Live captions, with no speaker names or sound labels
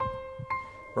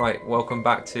Right, welcome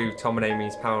back to Tom and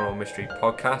Amy's Paranormal Mystery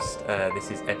Podcast.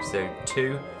 This is episode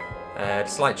 2.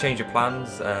 Slight change of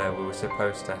plans. We were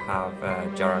supposed to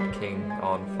have Jared King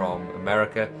on from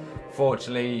America.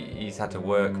 Fortunately, he's had to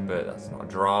work, but that's not a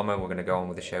drama. We're going to go on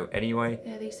with the show anyway.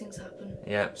 Yeah, these things happen.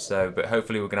 Yep, but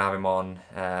hopefully we're going to have him on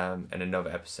in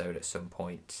another episode at some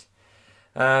point.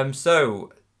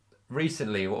 So,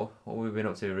 recently, what have we been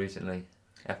up to recently?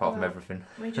 Apart from everything.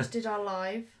 We just did our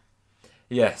live.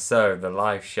 Yeah, so the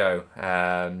live show.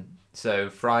 So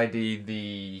Friday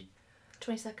the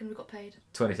 22nd, we got paid.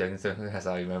 22nd, so that's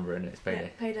how you remember it, it's payday.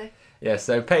 Yeah, payday. Yeah,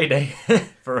 so payday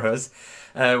for us.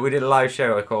 We did a live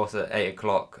show, of course, at 8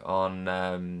 o'clock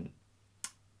on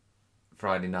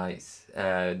Friday nights.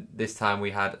 This time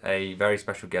we had a very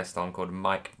special guest on called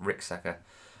Mike Ricksecker.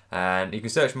 And you can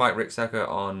search Mike Ricksecker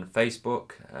on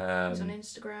Facebook. He's on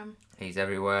Instagram. He's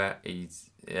everywhere.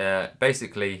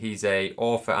 Basically, he's a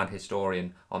author and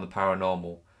historian on the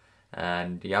paranormal,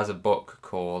 and he has a book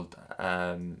called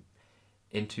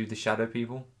Into the Shadow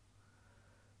People.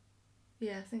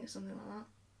 Yeah, I think it's something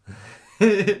like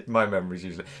that. My memory's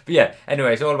usually, but yeah.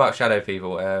 Anyway, it's all about shadow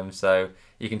people. So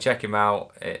you can check him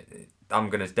out. I'm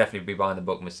gonna definitely be buying the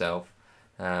book myself.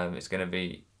 It's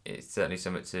certainly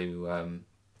something to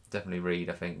definitely read,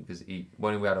 I think, because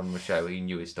when we had him on the show, he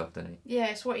knew his stuff, didn't he? Yeah,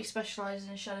 it's what he specialises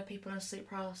in, shadow people and sleep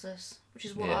paralysis, which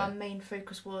is what our main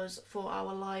focus was for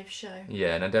our live show.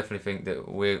 Yeah, and I definitely think that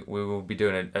we will be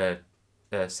doing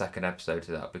a second episode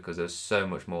to that, because there's so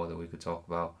much more that we could talk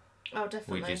about. Oh,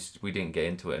 definitely. We didn't get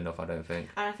into it enough, I don't think.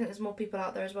 And I think there's more people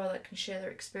out there as well that can share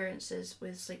their experiences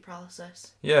with sleep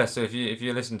paralysis. Yeah, so if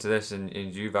you listen to this and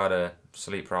you've had a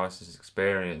sleep paralysis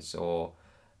experience or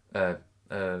a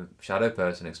shadow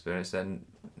person experience, then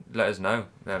let us know.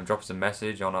 Drop us a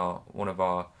message on one of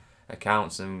our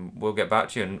accounts, and we'll get back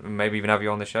to you, and maybe even have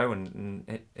you on the show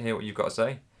and hear what you've got to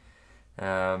say.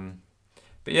 But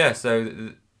yeah,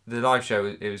 so the live show,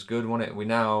 it was good, wasn't it? We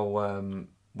now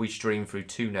we stream through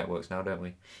 2 networks now, don't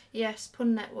we? Yes,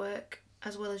 Pun Network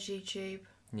as well as YouTube.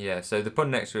 Yeah, so the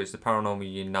Pun next to it's the Paranormal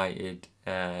United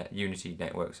Unity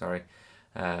Network, sorry,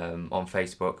 on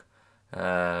Facebook.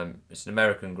 It's an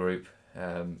American group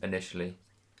initially,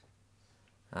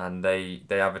 and they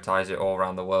advertise it all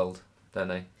around the world, don't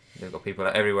they? They've got people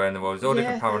everywhere in the world. There's all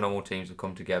different paranormal teams have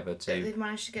come together to... They've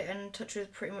managed to get in touch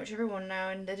with pretty much everyone now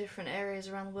in the different areas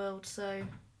around the world, so...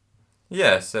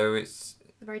 Yeah, so it's...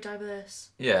 They're very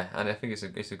diverse. Yeah, and I think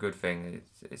it's a good thing.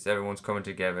 It's everyone's coming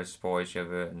together to support each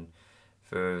other and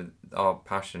for our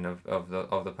passion of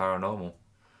the paranormal.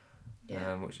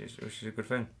 Yeah. Which is a good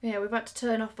thing. Yeah, we've had to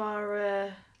turn off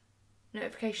our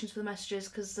notifications for the messages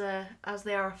because as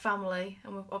they are a family,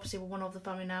 and we're one of the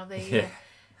family now,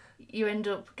 you end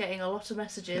up getting a lot of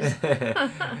messages.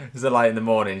 So like in the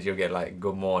mornings you'll get like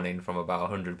good morning from about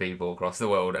 100 people across the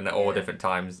world, and at all different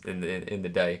times in the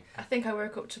day. I think I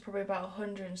woke up to probably about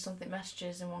 100 and something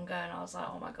messages in one go, and I was like,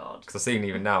 oh my god. Because I've seen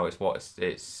even now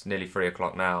it's nearly 3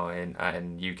 o'clock now in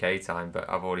UK time, but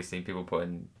I've already seen people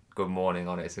putting good morning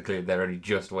on it, so clearly they're only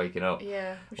just waking up.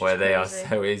 Yeah, where they are,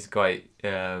 so it is quite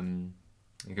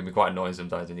it can be quite annoying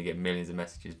sometimes when you get millions of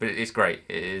messages, but it's great.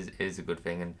 It is a good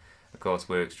thing, and of course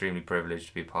we're extremely privileged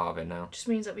to be part of it now. Just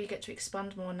means that we get to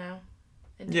expand more now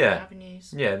in different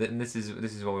avenues. Yeah, this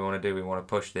is what we want to do. We want to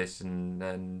push this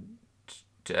and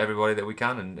to everybody that we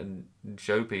can, and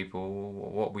show people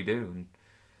what we do,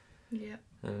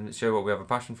 and show what we have a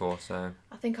passion for. So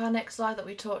I think our next live that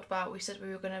we talked about, we said we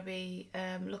were going to be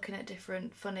looking at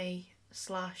different funny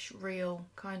 / real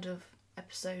kind of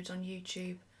episodes on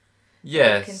YouTube.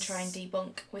 yeah, we can try and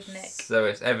debunk with Nick. So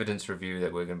it's evidence review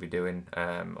that we're going to be doing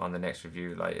on the next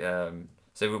review.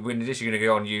 So we're initially going to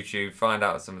go on YouTube, find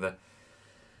out some of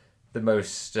the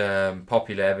most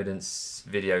popular evidence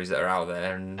videos that are out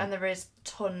there, and there is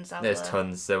tons out there. There's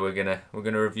tons, so we're gonna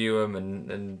review them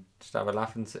and just have a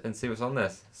laugh and see what's on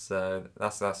this. So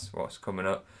that's what's coming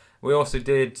up. We also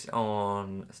did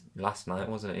on last night,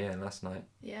 wasn't it? Yeah, last night.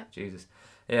 Yeah. Jesus.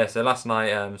 Yeah, so last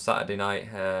night, Saturday night,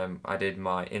 I did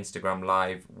my Instagram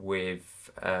live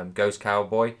with Ghost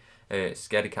Cowboy.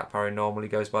 Scaredy Cat Paranormal, he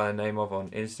goes by the name of on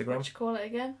Instagram. What you call it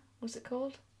again? What's it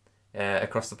called?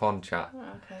 Across the Pond Chat. Oh,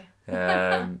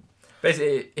 okay.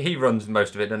 Basically, he runs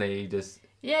most of it, doesn't he? He just...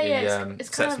 it's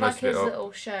kind of like his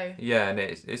little show. Yeah, and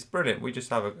it's brilliant. We just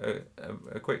have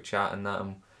a quick chat and that.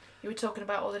 You were talking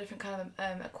about all the different kind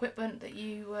of equipment that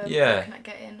you were looking at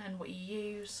getting and what you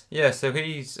use. Yeah, so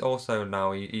he's also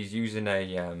now he's using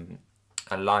a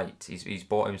light. He's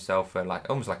bought himself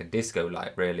almost like a disco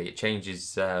light. Really, it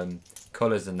changes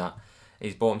colours and that.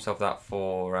 He's bought himself that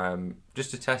for just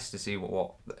to test to see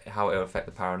how it will affect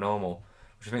the paranormal,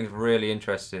 which I think is really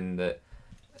interesting. That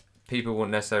people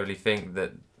wouldn't necessarily think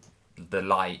that the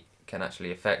light can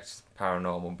actually affect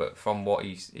paranormal, but from what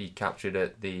he captured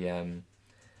at the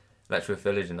Letchworth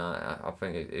Village, and I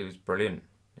think it was brilliant.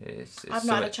 It's I've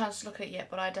not had a chance to look at it yet,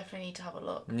 but I definitely need to have a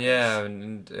look. Yeah,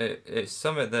 and it's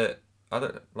something that I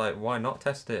don't like. Why not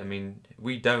test it? I mean,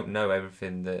 we don't know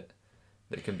everything that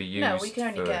can be used. No, we can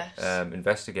only for guess.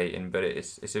 Investigating, but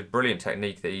it's a brilliant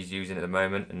technique that he's using at the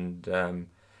moment, and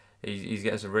he's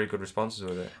getting some really good responses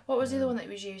with it. What was the other one that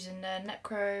he was using?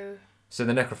 Necro. So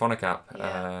the Necrophonic app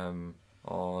Yeah.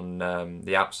 on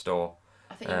the App Store.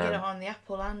 I think you can get it on the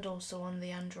Apple and also on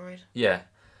the Android. Yeah,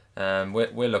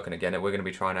 we're looking at getting it. We're going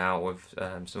to be trying it out with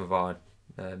some of our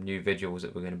new visuals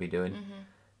that we're going to be doing.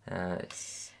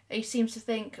 He seems to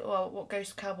think, well, what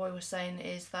Ghost Cowboy was saying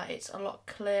is that it's a lot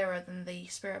clearer than the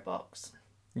Spirit Box.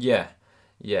 Yeah,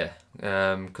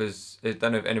 because I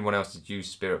don't know if anyone else has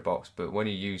used Spirit Box, but when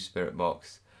you use Spirit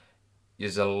Box,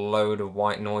 there's a load of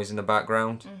white noise in the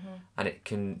background, and it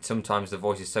can sometimes the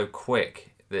voice is so quick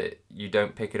that you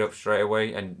don't pick it up straight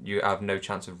away, and you have no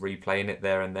chance of replaying it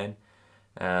there and then.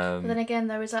 But then again,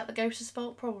 though, is that the ghost's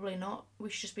fault? Probably not. We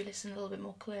should just be listening a little bit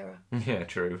more clearer. Yeah,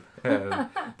 true.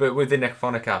 But with the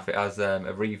Necrophonic app, it has a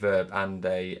reverb and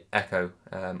a echo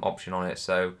option on it,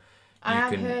 so I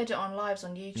have heard it on lives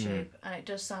on YouTube, and it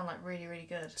does sound like really, really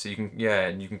good. So you can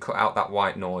and you can cut out that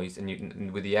white noise,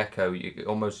 and with the echo, it's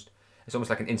almost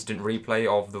like an instant replay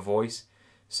of the voice.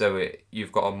 So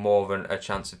you've got more of a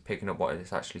chance of picking up what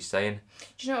it's actually saying.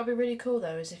 Do you know what would be really cool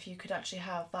though is if you could actually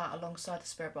have that alongside the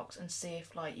Spirit Box and see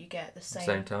if like you get the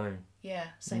same time. Yeah,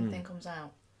 same thing comes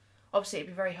out. Obviously,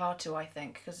 it'd be very hard to, I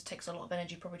think, because it takes a lot of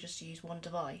energy probably just to use one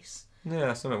device. Yeah,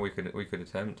 that's something we could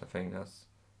attempt. I think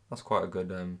that's quite a good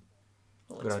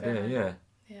good idea. Yeah.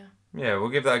 Yeah. Yeah, we'll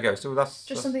give that a go. So that's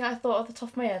something I thought off the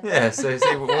top of my head. Yeah, so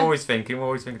see, we're always thinking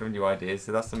of new ideas.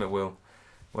 So that's something we'll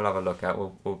have a look at.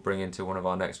 We'll bring into one of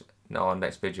our next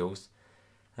visuals.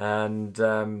 And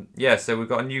so we've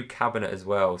got a new cabinet as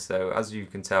well. So as you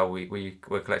can tell, we're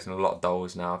collecting a lot of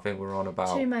dolls now. I think we're on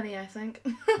about too many. I think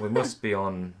we must be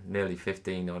on nearly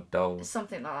 15 odd dolls.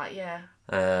 Something like that, yeah.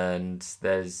 And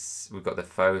we've got the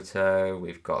photo.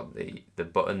 We've got the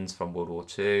buttons from World War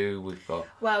II. We've got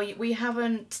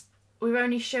We've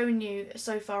only shown you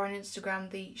so far on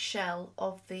Instagram the shell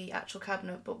of the actual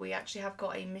cabinet, but we actually have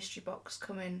got a mystery box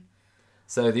coming.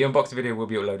 So the unboxing video will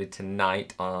be uploaded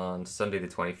tonight on Sunday the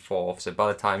 24th. So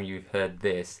by the time you've heard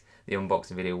this, the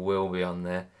unboxing video will be on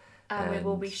there. And we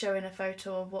will be showing a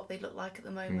photo of what they look like at the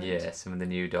moment. Yeah, some of the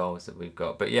new dolls that we've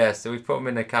got. But yeah, so we've put them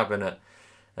in the cabinet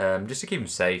just to keep them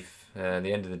safe. At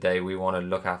the end of the day, we want to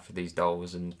look after these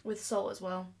dolls and with salt as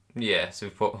well. Yeah, so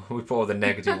we put all the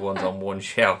negative ones on one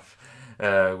shelf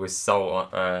with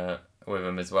salt with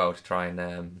them as well to try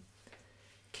and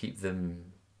keep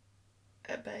them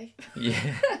at bay.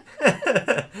 Yeah.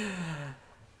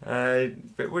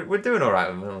 But we're doing all right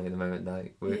with them, aren't we, at the moment?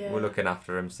 Like we're looking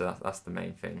after them, so that's the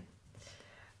main thing.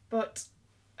 But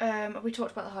have we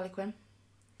talked about the Harley Quinn?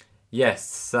 Yes.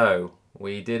 So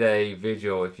we did a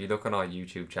video. If you look on our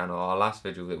YouTube channel, our last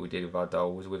video that we did with our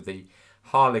doll was with the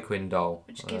Harley Quinn doll,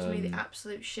 which gives me the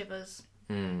absolute shivers.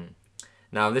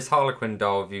 Now this Harley Quinn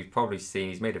doll, you've probably seen,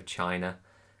 he's made of china.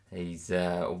 He's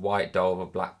a white doll with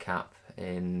a black cap,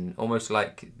 in almost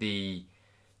like the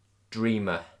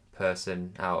Dreamer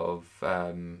person out of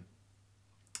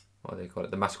what do they call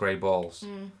it? The Masquerade Balls.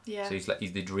 Yeah. So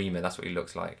he's the Dreamer. That's what he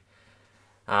looks like.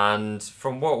 And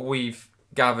from what we've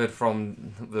gathered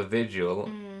from the visual,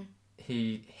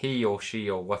 he or she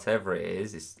or whatever it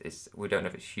is, we don't know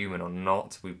if it's human or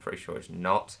not. We're pretty sure it's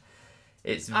not.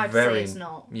 I'd say it's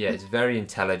not. Yeah, it's very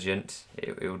intelligent.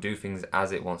 It will do things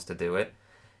as it wants to do it.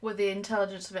 With the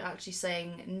intelligence of it actually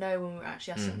saying no when we're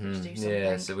actually asking them to do something.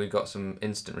 Yeah, so we got some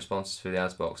instant responses through the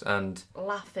Asbox and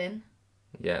laughing.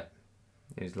 Yeah,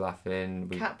 he was laughing.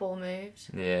 Cat ball moved.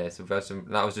 Yeah, so we've had some.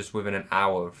 That was just within an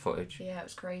hour of footage. Yeah, it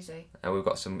was crazy. And we've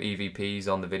got some EVPs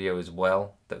on the video as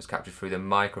well that was captured through the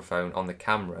microphone on the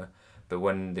camera. But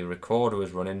when the recorder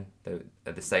was running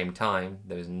at the same time,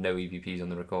 there was no EVPs on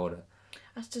the recorder.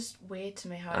 That's just weird to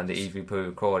me. How and the EVP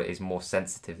recorder is more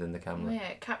sensitive than the camera. Yeah,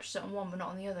 it captures it on one but not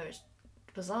on the other. It's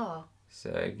bizarre.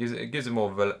 So it gives it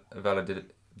more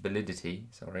validity.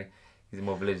 Sorry, gives it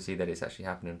more validity that it's actually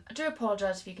happening. I do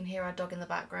apologise if you can hear our dog in the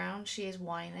background. She is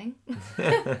whining.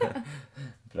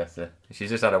 Bless her. She's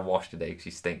just had a wash today because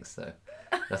she stinks, so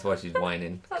that's why she's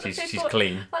whining. she's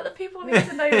clean. Like the people need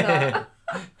to know that.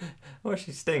 Well,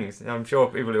 she stinks. I'm sure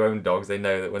people who own dogs, they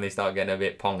know that when they start getting a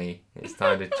bit pongy, it's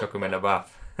time to chuck them in a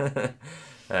bath. But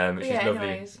she's lovely.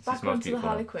 Anyways, back onto the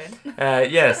Harley Quinn.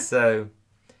 Yes, so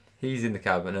he's in the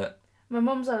cabinet. My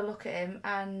mum's had a look at him,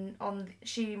 and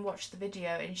she watched the video,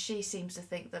 and she seems to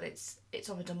think that it's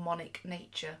of a demonic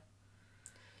nature.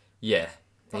 Yeah.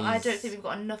 But I don't think we've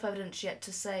got enough evidence yet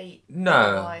to say No,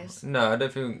 otherwise. no, I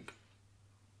don't think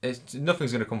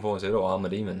nothing's going to come forward and say, "Oh, I'm a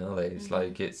demon," are they? It's Mm-hmm.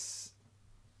 like it's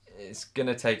going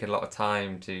to take a lot of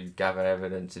time to gather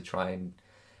evidence to try and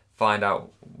find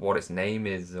out what its name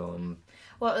is.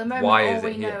 Well, at the moment, Why all is it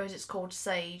we know here? is it's called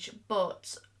sage,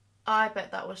 but I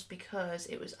bet that was because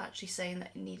it was actually saying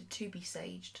that it needed to be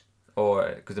saged.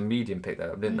 Or because the medium picked that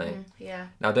up, didn't they? Yeah.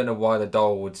 Now I don't know why the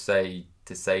doll would say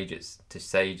to sage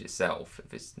itself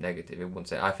if it's negative. It wouldn't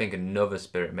say. I think another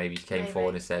spirit maybe came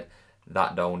forward and said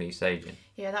that doll needs saging.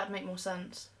 Yeah, that'd make more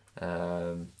sense.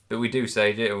 But we do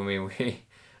sage it. I mean, we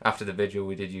after the vigil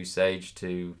we did use sage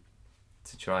to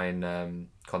try and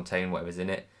contain whatever's in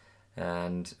it,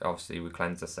 and obviously we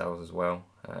cleanse ourselves as well,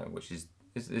 which is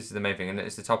this is the main thing, and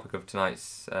it's the topic of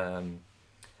tonight's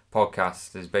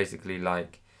podcast. Is basically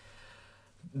like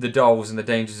the dolls and the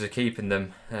dangers of keeping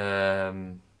them.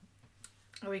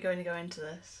 Are we going to go into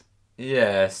this?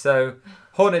 Yeah, so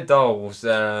haunted dolls.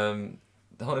 The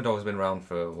haunted dolls have been around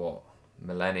for what,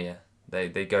 millennia.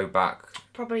 They go back.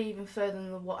 Probably even further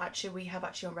than what we have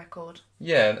on record.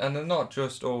 Yeah, and they're not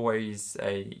just always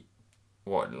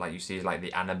what like you see like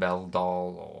the Annabelle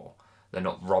doll, or they're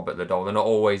not Robert the doll. They're not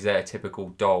always their typical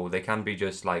doll. They can be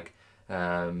just like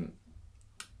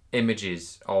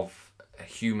images of a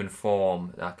human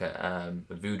form, like a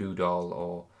voodoo doll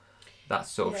or that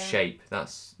sort of shape.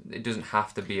 It doesn't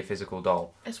have to be a physical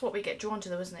doll. It's what we get drawn to,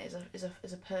 though, isn't it?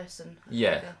 Is a person.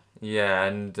 Yeah,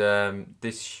 and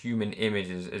this human image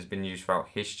has been used throughout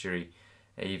history,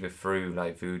 either through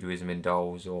like voodooism in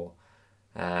dolls or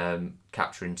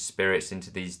capturing spirits into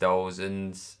these dolls.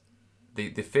 And the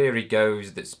theory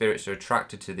goes that spirits are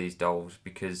attracted to these dolls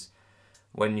because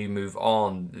when you move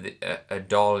on, a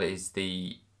doll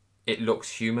it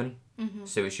looks human. Mm-hmm.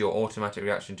 So it's your automatic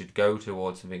reaction to go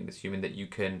towards something that's human that you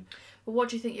can. But what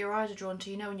do you think your eyes are drawn to?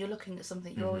 You know, when you're looking at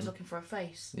something, you're always looking for a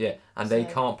face. Yeah, and they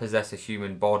can't possess a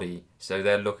human body, so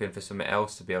they're looking for something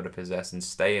else to be able to possess and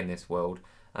stay in this world.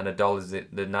 And a doll is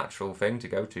the natural thing to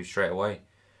go to straight away.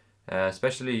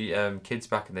 Especially kids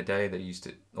back in the day that used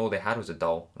to, all they had was a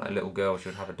doll. Like little girls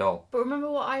should have a doll. But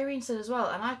remember what Irene said as well,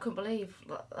 and I couldn't believe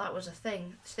that was a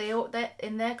thing. They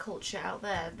in their culture out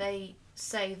there, they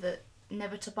say that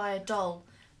never to buy a doll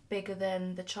bigger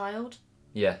than the child.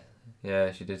 Yeah,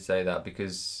 she did say that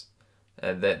because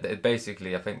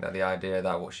basically I think that the idea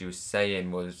that what she was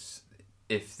saying was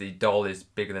if the doll is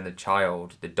bigger than the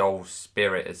child, the doll's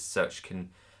spirit as such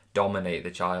can dominate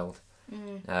the child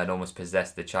and almost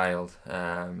possess the child,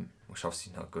 which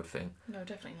obviously not a good thing. No,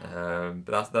 definitely not.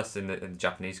 But that's in the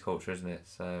Japanese culture, isn't it?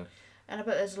 So. And I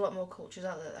bet there's a lot more cultures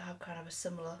out there that have kind of a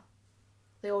similar.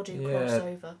 They all do cross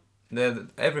over.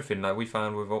 Everything like we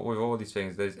found with all these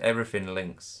things, there's everything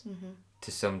links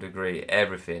to some degree.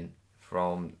 Everything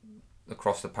from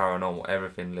across the paranormal,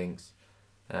 everything links,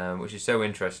 which is so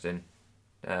interesting.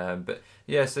 But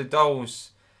yeah, so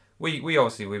dolls, we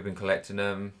obviously we've been collecting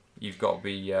them. You've got to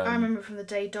be. I remember from the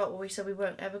day dot where we said we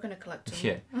weren't ever going to collect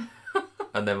them. Yeah.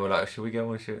 And then we're like, should we get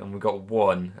one? And we got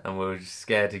one, and we were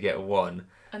scared to get one.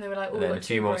 And they were like, oh, and then a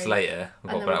few months later, we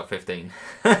got about 15.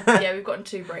 Yeah, we've gotten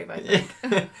too brave, I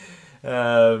think.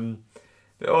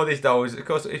 But all these dolls, of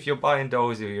course, if you're buying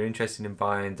dolls, if you're interested in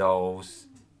buying dolls,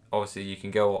 obviously you can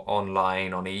go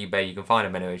online on eBay. You can find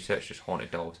them anyway. Search just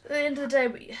haunted dolls. At the end of the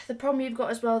day, the problem you've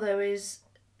got as well though is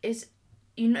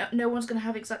no one's going to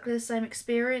have exactly the same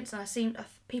experience, and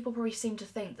people probably seem to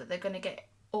think that they're going to get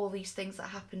all these things that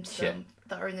happen to them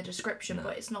that are in the description,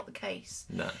 but it's not the case.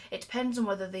 No. It depends on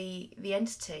whether the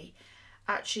entity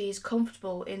actually is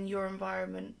comfortable in your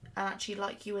environment and actually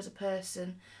like you as a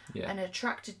person and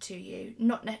attracted to you,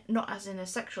 not as in a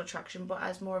sexual attraction, but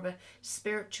as more of a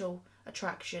spiritual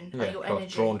attraction, like your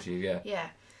energy. Drawn to you, Yeah,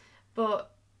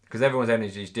 but because everyone's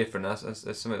energy is different.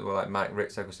 That's something like Mike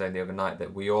Ritzek was saying the other night,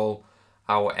 that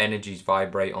our energies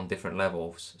vibrate on different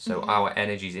levels, so our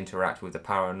energies interact with the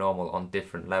paranormal on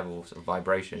different levels of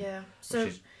vibration. Yeah. So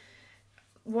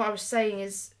what I was saying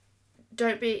is,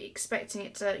 don't be expecting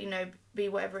it to, be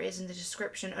whatever it is in the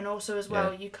description, and also as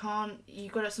well,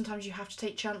 sometimes you have to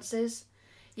take chances.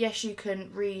 Yes, you can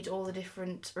read all the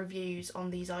different reviews on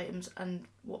these items and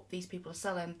what these people are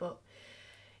selling, but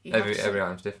every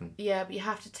item's different. Yeah, but you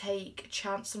have to take a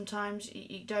chance sometimes.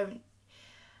 You don't.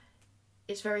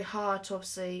 It's very hard to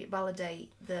obviously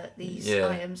validate that these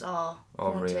items are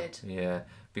haunted. Real. Yeah,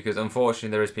 because unfortunately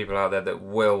there is people out there that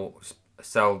will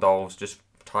sell dolls, just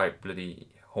type bloody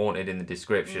haunted in the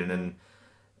description, and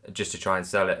just to try and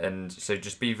sell it. And so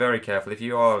just be very careful. If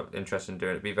you are interested in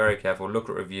doing it, be very careful. Look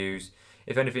at reviews.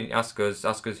 If anything, ask us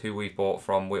who we bought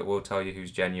from. We'll tell you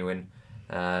who's genuine,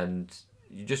 and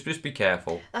you just be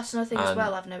careful. That's another thing as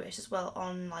well. I've noticed as well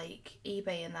on like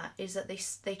eBay and that is that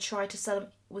they try to sell them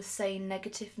with saying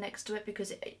negative next to it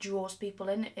because it draws people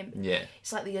in.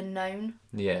 It's like the unknown.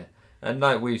 Yeah. And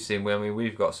like we've seen,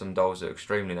 we've got some dolls that are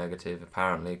extremely negative,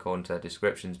 apparently, according to their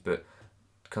descriptions, but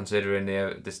considering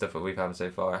the stuff that we've had so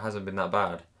far, it hasn't been that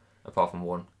bad, apart from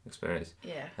one experience.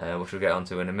 Yeah. Which we'll get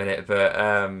onto in a minute. But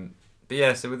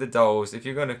yeah, so with the dolls, if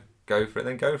you're going to go for it,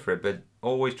 then go for it, but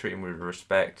always treat them with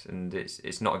respect, and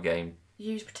it's not a game.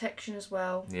 Use protection as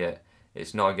well. Yeah.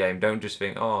 It's not a game. Don't just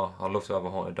think, oh, I'd love to have a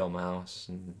haunted doll in my house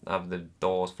and have the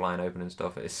doors flying open and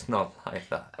stuff. It's not like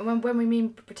that. And when we mean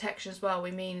protection as well,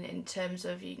 we mean in terms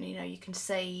of, you know, you can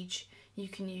sage, you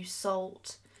can use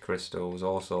salt. Crystals,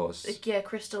 all sorts. Yeah,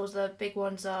 crystals, the big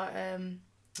ones are...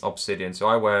 obsidian. So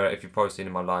I wear, if you've probably seen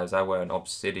in my lives, I wear an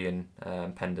obsidian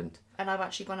pendant. And I've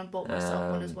actually gone and bought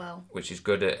myself one as well. Which is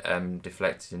good at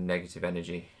deflecting negative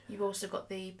energy. You've also got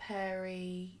the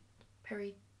peridot.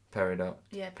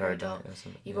 Yeah, peridot.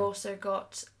 You've also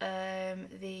got what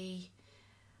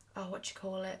do you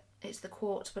call it? It's the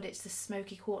quartz, but it's the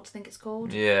smoky quartz, I think it's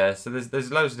called. Yeah, so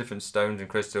there's loads of different stones and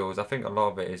crystals. I think a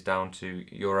lot of it is down to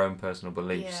your own personal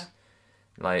beliefs. Yeah.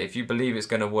 Like, if you believe it's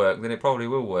going to work, then it probably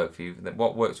will work for you.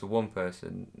 What works for one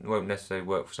person won't necessarily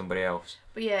work for somebody else.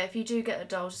 But yeah, if you do get the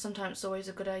dolls, sometimes it's always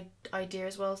a good idea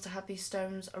as well as to have these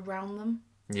stones around them.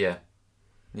 Yeah.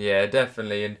 Yeah,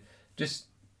 definitely. And just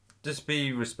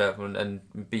be respectful and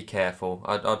be careful.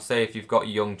 I'd say if you've got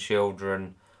young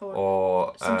children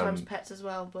or sometimes pets as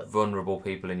well, but vulnerable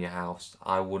people in your house,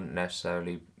 I wouldn't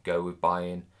necessarily go with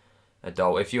buying a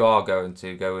doll. If you are going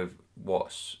to, go with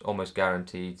what's almost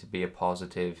guaranteed to be a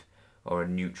positive or a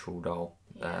neutral doll.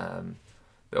 Yeah.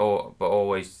 But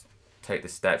always take the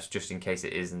steps just in case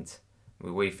it isn't.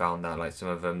 We found that, like, some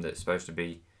of them that's supposed to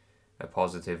be a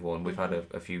positive one, we've had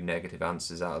a few negative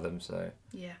answers out of them, so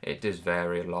yeah, it does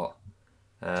vary a lot.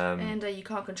 And you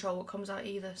can't control what comes out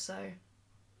either, so...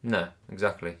 No,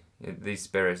 exactly. These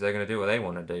spirits, they're going to do what they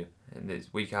want to do. And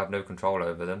we have no control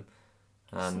over them.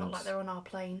 And it's not like they're on our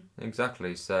plane.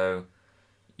 Exactly, so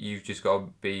you've just got to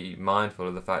be mindful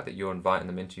of the fact that you're inviting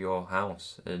them into your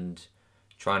house, and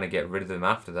trying to get rid of them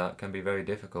after that can be very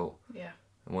difficult. Yeah.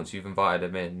 And once you've invited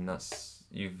them in,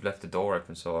 you've left the door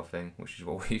open, sort of thing, which is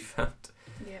what we found.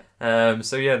 Yeah.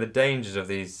 So yeah, the dangers of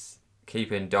these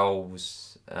keeping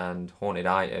dolls and haunted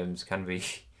items can be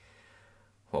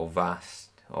vast.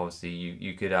 Obviously,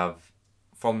 you could have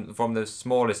from the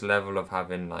smallest level of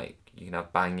having, like, you can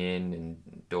have banging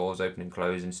and doors opening,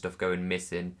 closing, stuff going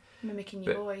missing, mimicking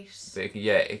your voice. But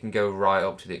it can go right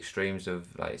up to the extremes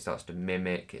of, like, it starts to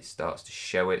mimic, it starts to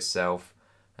show itself.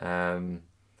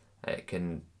 It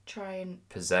can try and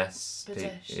possess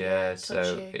yeah,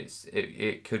 so you.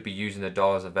 It could be using the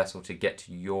doll as a vessel to get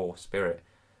to your spirit.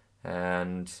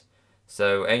 And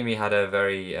so Amy had a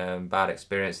very bad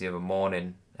experience the other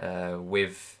morning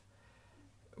with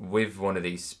one of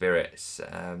these spirits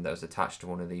that was attached to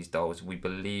one of these dolls. We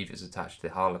believe it's attached to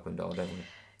the Harlequin doll, don't we?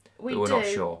 But we're not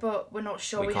sure. But we're not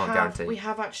sure. We can't guarantee. We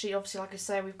have actually, obviously, like I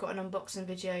say, we've got an unboxing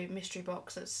video mystery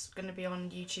box that's going to be on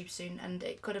YouTube soon, and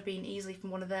it could have been easily from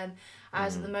one of them.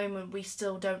 As at the moment, we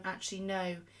still don't actually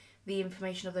know the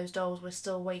information of those dolls. We're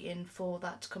still waiting for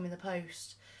that to come in the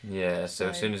post. Yeah, so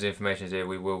as soon as the information is here,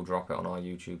 we will drop it on our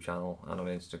YouTube channel and on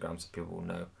Instagram so people will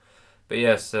know. But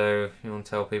yeah, so you want to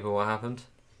tell people what happened?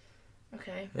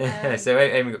 Okay. So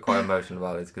Amy got quite emotional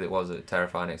about this because it was a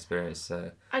terrifying experience.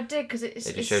 So I did, because it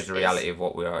just shows the reality of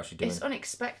what we are actually doing. It's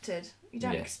unexpected. You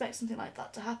don't expect something like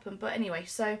that to happen. But anyway,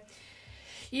 so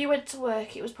you went to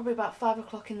work. It was probably about 5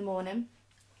 o'clock in the morning,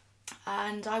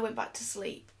 and I went back to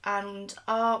sleep. And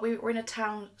we were in a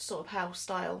town sort of house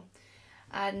style,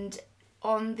 and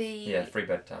on the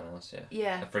 3-bed townhouse. A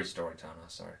 3-story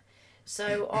townhouse. Sorry.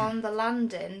 So on the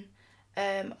landing.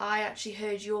 I actually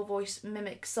heard your voice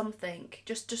mimic something,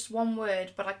 just one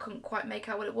word, but I couldn't quite make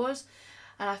out what it was,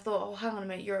 and I thought, oh, hang on a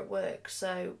minute, you're at work,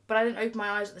 so, but I didn't open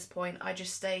my eyes at this point, I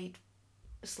just stayed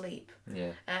asleep.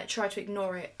 Yeah. Try to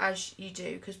ignore it, as you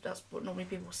do, because that's what normally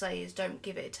people say, is don't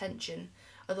give it attention,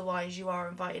 otherwise you are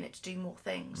inviting it to do more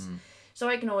things. So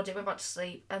I ignored it, went back to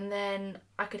sleep, and then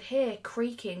I could hear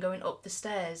creaking going up the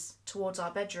stairs towards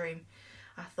our bedroom.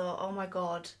 I thought, oh my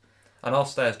god. And our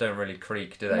stairs don't really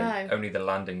creak, do they? No. Only the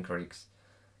landing creaks,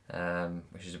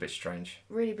 which is a bit strange.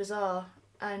 Really bizarre.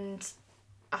 And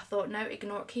I thought, no,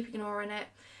 keep ignoring it.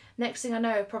 Next thing I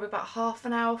know, probably about half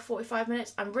an hour, 45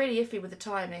 minutes. I'm really iffy with the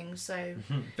timing, so...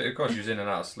 But of course you was in and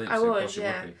out of sleep, I so was, of course you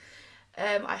would be.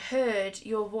 I heard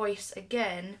your voice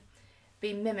again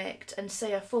be mimicked and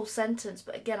say a full sentence,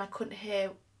 but again I couldn't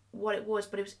hear what it was,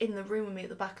 but it was in the room with me at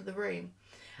the back of the room.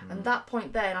 And that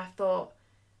point then I thought,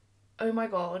 oh my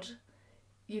God,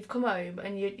 you've come home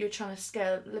and you're trying to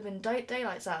scare living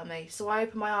daylights out of me. So I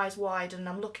open my eyes wide and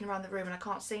I'm looking around the room and I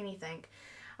can't see anything.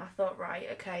 I thought, right,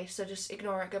 okay, so just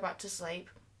ignore it, go back to sleep.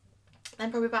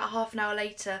 Then probably about half an hour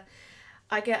later,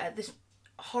 I get this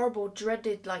horrible,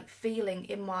 dreaded like feeling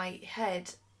in my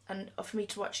head, and for me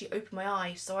to actually open my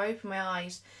eyes. So I open my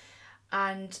eyes,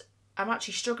 and I'm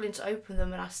actually struggling to open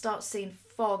them, and I start seeing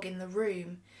fog in the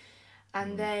room.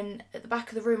 And then at the back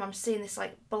of the room, I'm seeing this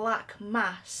like black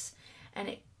mass, and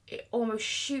it almost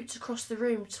shoots across the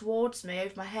room towards me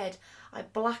over my head. I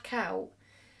black out,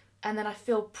 and then I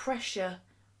feel pressure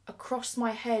across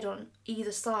my head on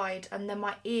either side, and then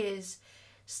my ears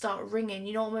start ringing.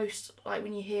 You know, almost like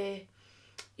when you hear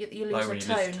you lose like a when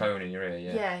tone. you lose a tone in your ear,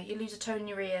 Yeah, you lose a tone in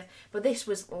your ear. But this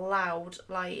was loud.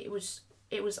 Like it was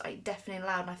like deafening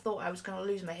loud, and I thought I was going to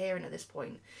lose my hearing at this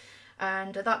point.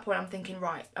 And at that point, I'm thinking,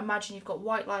 right, imagine you've got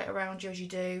white light around you as you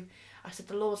do. I said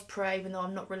the Lord's Prayer, even though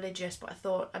I'm not religious, but I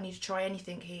thought I need to try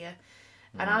anything here.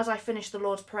 And as I finished the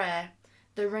Lord's Prayer,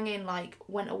 the ringing like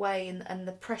went away, and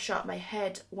the pressure up my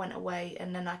head went away,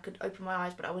 and then I could open my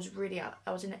eyes. But I was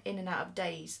in and out of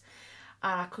daze,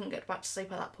 and I couldn't get back to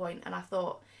sleep at that point. And I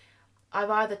thought, I've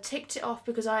either ticked it off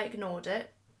because I ignored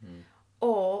it,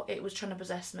 or it was trying to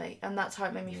possess me, and that's how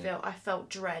it made me feel. I felt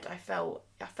dread. I felt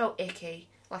icky,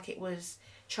 like it was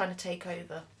trying to take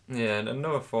over. Yeah, and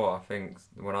another thought, I think,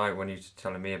 when you were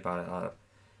telling me about it, like,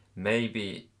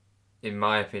 maybe, in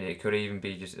my opinion, it could even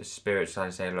be just a spirit trying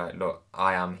to say, like, look,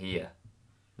 I am here.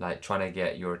 Like, trying to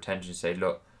get your attention, say,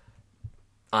 look,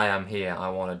 I am here, I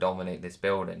want to dominate this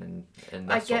building, and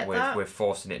that's what we're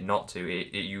forcing it not to.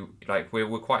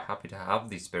 We're quite happy to have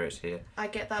these spirits here. I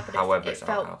get that, but however,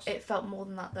 it felt more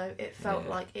than that, though. It felt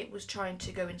like it was trying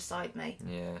to go inside me.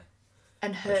 Yeah.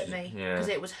 And hurt me, because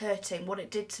it was hurting. What it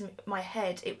did to my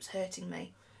head, it was hurting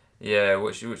me. Yeah,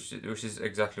 which is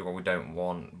exactly what we don't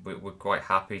want. We're quite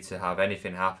happy to have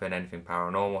anything happen, anything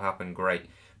paranormal happen, great.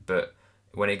 But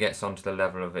when it gets onto the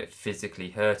level of it physically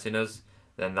hurting us,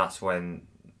 then that's when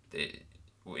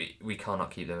we cannot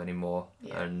keep them anymore.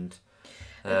 Yeah. And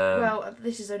well,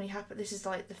 this has only happened. This is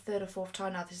like the third or fourth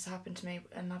time now this has happened to me,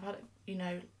 and I've had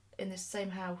it, in this same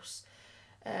house.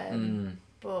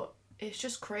 But it's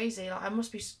just crazy. Like I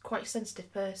must be quite a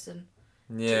sensitive person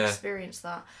to experience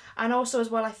that. And also as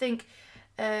well, I think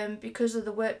because of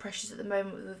the work pressures at the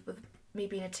moment with me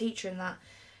being a teacher and that,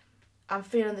 I'm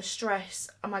feeling the stress,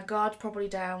 and my guard's probably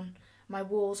down, my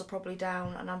walls are probably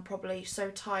down, and I'm probably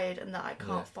so tired and that I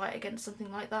can't fight against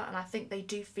something like that. And I think they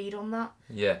do feed on that.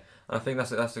 Yeah, and I think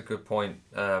that's a good point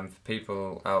for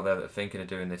people out there that are thinking of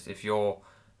doing this. If your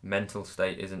mental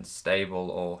state isn't stable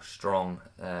or strong,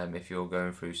 if you're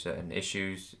going through certain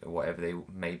issues, whatever they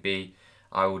may be,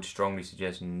 I would strongly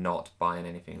suggest not buying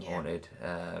anything haunted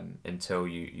until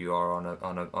you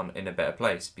are in a better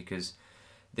place, because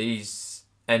these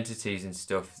entities and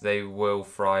stuff, they will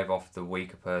thrive off the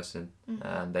weaker person,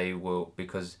 and they will,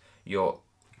 because your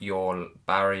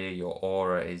barrier, your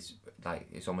aura is like,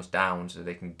 it's almost down, so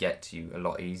they can get to you a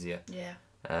lot easier.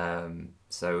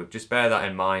 So just bear that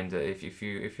in mind, that if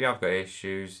you have got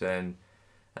issues, then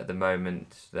at the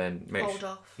moment, then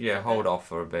hold off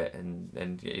for a bit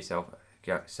and get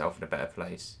yourself in a better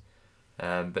place.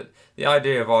 But the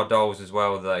idea of our dolls as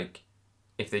well, like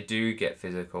if they do get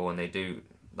physical and they do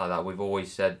like that, we've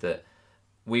always said that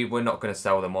we're not going to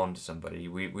sell them on to somebody.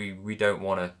 We don't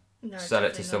want to sell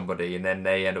it to somebody and then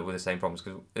they end up with the same problems,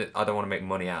 because I don't want to make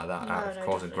money out of that, out of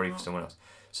causing grief for someone else.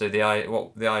 So the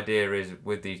idea is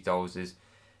with these dolls is,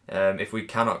 if we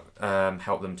cannot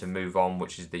help them to move on,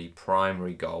 which is the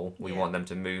primary goal, we want them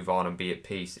to move on and be at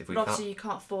peace. But obviously you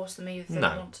can't force them either if they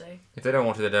don't want to. If they don't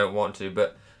want to, they don't want to.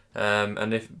 But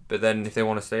then if they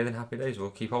want to stay, then happy days.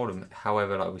 We'll keep hold of them.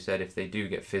 However, like we said, if they do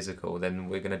get physical, then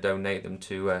we're going to donate them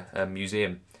to a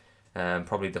museum.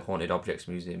 Probably the Haunted Objects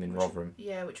Museum in Rotherham.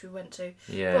 Yeah, which we went to.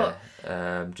 Yeah,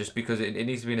 just because it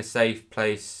needs to be in a safe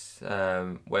place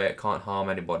where it can't harm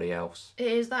anybody else.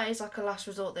 That is like a last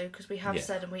resort though, because we have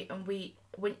said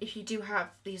if you do have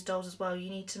these dolls as well, you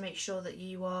need to make sure that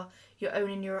you're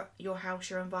owning your house,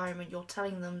 your environment. You're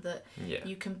telling them that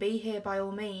you can be here by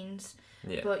all means,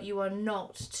 but you are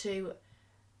not to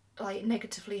like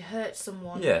negatively hurt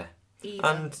someone. Yeah. Either.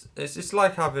 And it's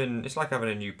like having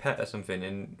a new pet or something,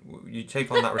 and you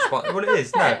take on that responsibility. Well, it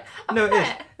is. No, it is.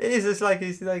 It is.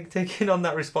 It's like taking on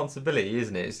that responsibility,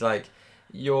 isn't it? It's like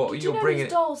you're Did you know bringing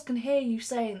these dolls can hear you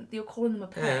saying that you're calling them a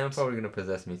pet? Yeah, I'm probably gonna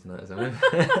possess me tonight or something.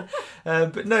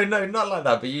 But no, not like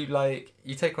that. But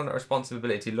you take on that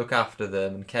responsibility to look after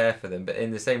them and care for them. But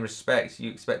in the same respect,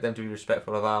 you expect them to be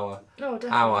respectful of our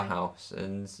house,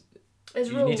 and There's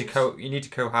you rules. you need to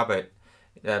cohabit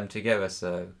together.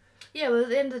 So yeah, well, at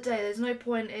the end of the day, there's no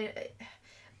point in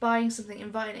buying something,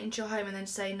 inviting it into your home, and then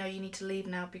saying no, you need to leave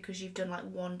now because you've done like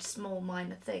one small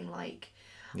minor thing, like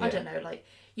I don't know, like.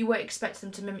 You won't expect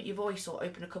them to mimic your voice or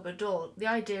open a cupboard door. The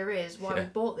idea is why we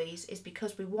bought these is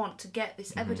because we want to get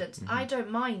this evidence. Mm-hmm. I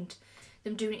don't mind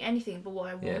them doing anything, but what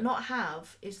I will not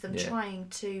have is them trying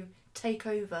to take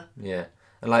over. Yeah,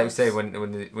 and like you say,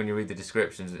 when you read the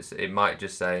descriptions, it might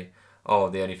just say, "Oh,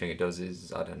 the only thing it does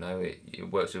is I don't know,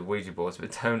 it works with Ouija boards,"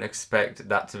 but don't expect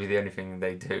that to be the only thing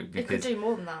they do because it could do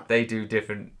more than that. They do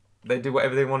different. They do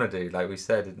whatever they want to do, like we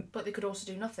said. But they could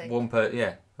also do nothing.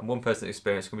 And one person's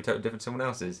experience can be totally different to someone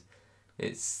else's.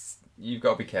 You've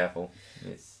got to be careful.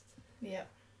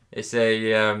 It's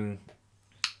a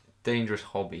dangerous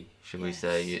hobby, should we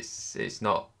say? It's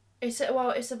not. It's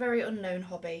a very unknown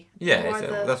hobby. Yeah,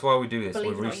 that's why we do this.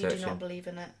 Believe we're it or not, researching. you do not believe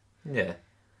in it. Yeah.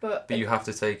 But you have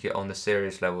to take it on the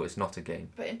serious level. It's not a game.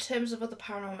 But in terms of other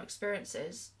paranormal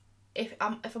experiences, if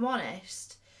I'm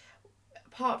honest.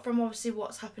 Apart from obviously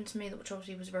what's happened to me, which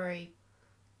obviously was very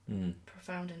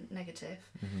profound and negative,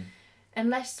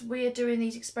 unless we're doing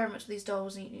these experiments with these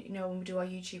dolls, and when we do our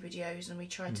YouTube videos and we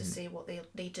try to see what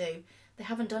they do, they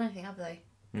haven't done anything, have they?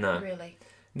 No, really.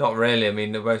 Not really. I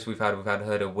mean, the most we've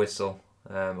heard a whistle,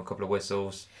 a couple of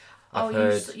whistles.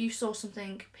 You saw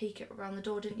something peek around the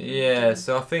door, didn't you? Yeah,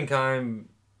 so I think I'm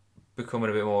becoming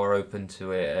a bit more open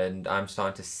to it, and I'm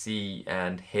starting to see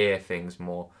and hear things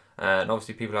more. And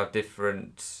obviously people have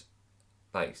different,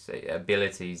 like say,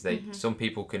 abilities. Some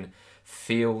people can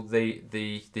feel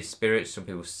the spirits. Some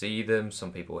people see them.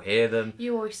 Some people hear them.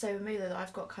 You always say with me though that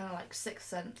I've got kind of like sixth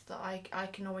sense that I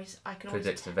can always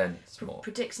predict events more.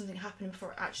 Predict something happening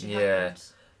before it actually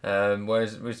happens.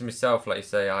 Whereas myself, like you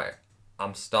say,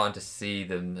 I'm starting to see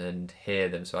them and hear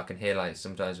them. So I can hear like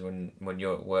sometimes when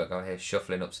you're at work, I'll hear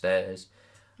shuffling upstairs.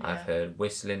 Yeah. I've heard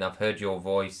whistling. I've heard your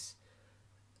voice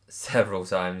several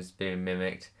times being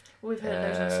mimicked. We've heard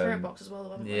those in the spirit box as well,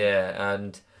 haven't we? Yeah,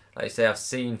 and like I say, I've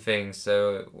seen things.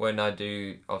 So when I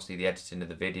do obviously the editing of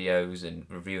the videos and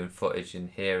reviewing footage and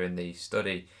here in the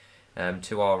study,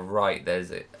 to our right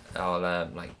there's our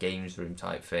like games room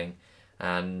type thing,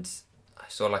 and I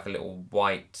saw like a little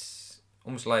white,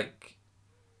 almost like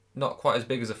not quite as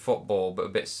big as a football but a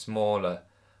bit smaller,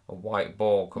 a white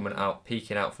ball coming out,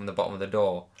 peeking out from the bottom of the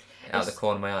door. Out the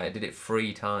corner of my eye. I did it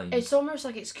 3 times. It's almost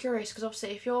like it's curious because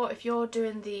obviously if you're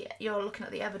you're looking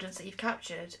at the evidence that you've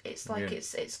captured, it's like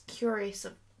it's curious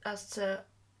as to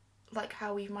like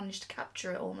how we've managed to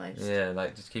capture it almost. Yeah,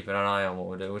 like just keeping an eye on what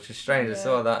we're doing, which is strange. Yeah. I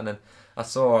saw that, and then I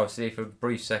saw obviously for a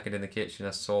brief second in the kitchen,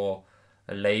 I saw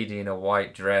a lady in a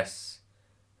white dress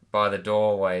by the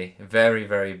doorway. Very,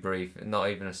 very brief. Not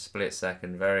even a split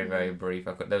second. Very, very brief.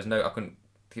 I couldn't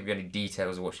give you any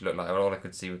details of what she looked like. All I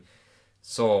could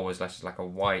saw was like a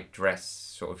white dress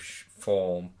sort of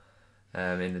form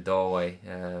in the doorway.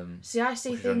 See, I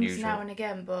see things unusual. Now and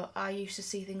again, but I used to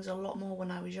see things a lot more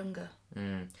when I was younger.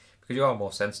 Because you are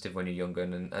more sensitive when you're younger,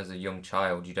 and as a young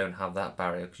child you don't have that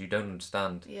barrier because you don't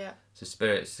understand. Yeah. So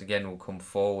spirits again will come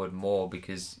forward more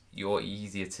because you're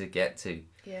easier to get to.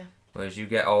 Yeah. Whereas you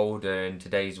get older in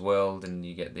today's world and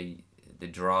you get the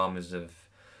dramas of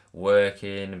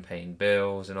working and paying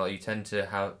bills and all, you tend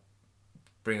to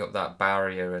bring up that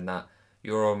barrier, and that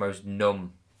you're almost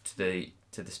numb to the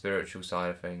spiritual side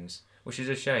of things, which is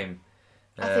a shame.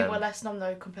 I think we're less numb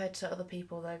though compared to other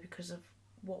people though because of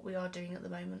what we are doing at the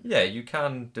moment. Yeah, you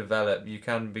can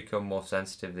become more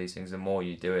sensitive to these things. The more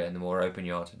you do it and the more open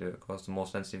you are to do it, of course, the more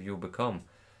sensitive you'll become.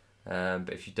 But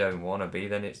if you don't want to be,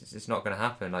 then it's not going to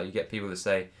happen. Like you get people that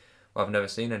say, well, I've never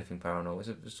seen anything paranormal. It's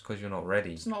just because you're not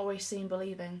ready. It's not always seeing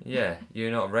believing. Yeah,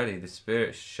 you're not ready. The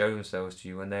spirits show themselves to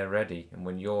you when they're ready and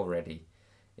when you're ready.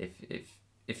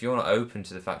 If you're not open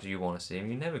to the fact that you want to see them,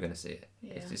 you're never going to see it.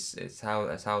 Yeah. That's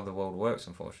how the world works,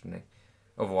 unfortunately.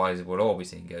 Otherwise, we'll all be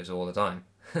seeing ghosts all the time.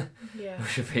 Yeah.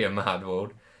 Which would be a mad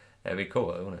world. It'd be cool,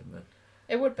 though, wouldn't it? But,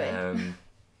 it would be.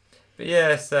 But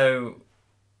yeah, so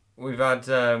we've had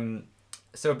a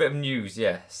bit of news,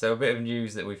 yeah. So a bit of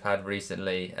news that we've had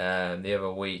recently. The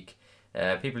other week,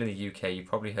 people in the UK, you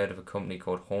probably heard of a company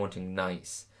called Haunting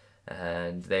Nights,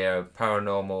 and they are a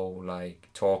paranormal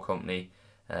tour company.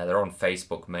 They're on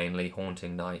Facebook mainly,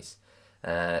 Haunting Nights.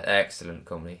 Excellent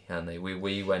company, and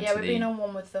we went to we've been on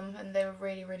one with them, and they were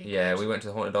really, really good. Yeah, we went to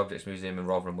the Haunted Objects Museum in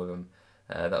Rotherham with them,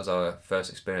 That was our first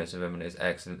experience of him, and it's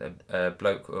excellent. A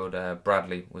bloke called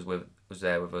Bradley was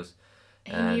there with us.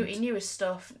 He knew his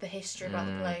stuff, the history about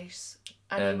the place,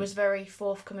 and he was very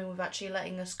forthcoming with actually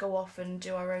letting us go off and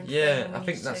do our own thing. Yeah, I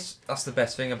think that's the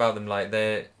best thing about them. Like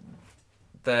they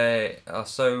are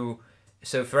so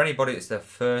for anybody it's their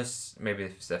first, maybe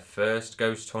if it's their first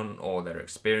ghost hunt or their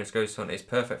experienced ghost hunt, it's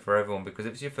perfect for everyone, because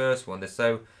if it's your first one, they're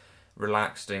so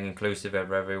relaxed and inclusive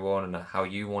of everyone and how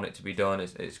you want it to be done.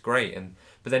 It's great.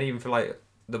 But then even for like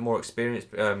the more experienced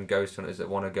ghost hunters that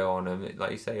want to go on, and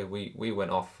like you say, we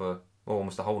went off for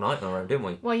almost a whole night on our own, didn't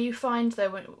we? Well, you find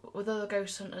though, with other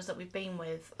ghost hunters that we've been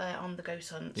with on the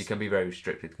ghost hunts, you can be very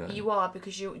restricted, can't you? You are,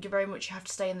 because you very much have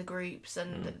to stay in the groups,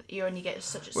 and you only get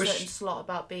such a certain slot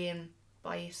about being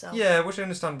by yourself. Yeah, which I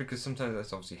understand, because sometimes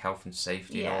that's obviously health and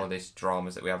safety and all this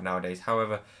dramas that we have nowadays.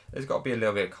 However, there's got to be a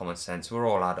little bit of common sense. We're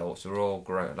all adults. We're all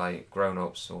grown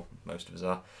ups, or most of us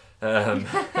are.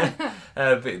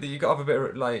 But you got to have a bit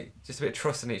of, just a bit of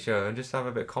trust in each other, and just have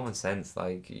a bit of common sense.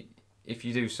 Like, if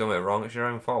you do something wrong, it's your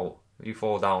own fault. If you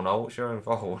fall down, it's your own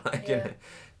fault.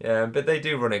 Yeah. But they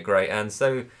do run it great, and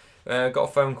so got a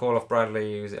phone call off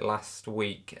Bradley. Was it last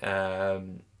week?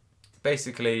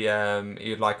 Basically,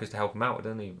 he'd like us to help him out,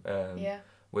 doesn't he?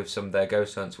 With some of their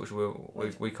ghost hunts, which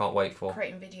we can't wait for.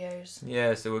 Creating videos.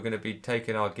 Yeah, so we're going to be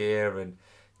taking our gear and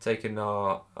taking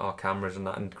our cameras and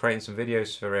that, and creating some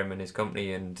videos for him and his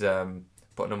company, and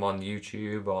putting them on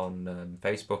YouTube, on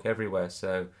Facebook, everywhere.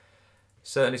 So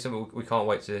certainly something we can't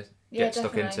wait to get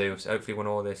stuck into. So hopefully when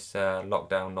all this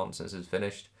lockdown nonsense is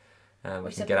finished,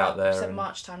 we can get out there. We said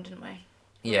March time, didn't we?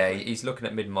 Yeah, he's looking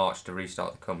at mid-March to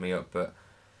restart the company up, but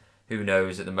who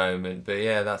knows at the moment. But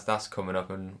yeah, that's coming up,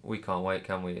 and we can't wait,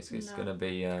 can we? It's gonna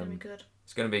be good.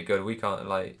 It's gonna be good. We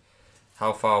can't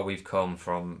how far we've come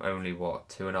from only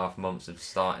 2.5 months of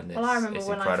starting this. Well, I remember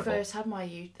when incredible. I first had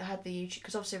had the YouTube,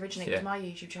 because obviously originally it was my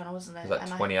YouTube channel, wasn't it? It was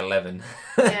 2011.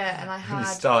 And I had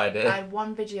started it. I had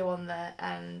one video on there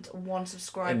and 1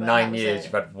 subscriber. In 9 years,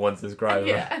 you've had 1 subscriber.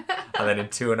 Yeah. And then in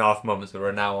 2.5 months,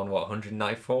 we're now on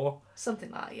 194.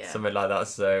 Something like that, yeah. Something like that.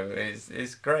 So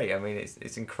it's great. I mean,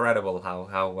 it's incredible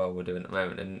how well we're doing at the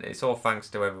moment, and it's all thanks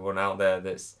to everyone out there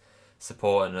that's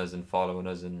supporting us and following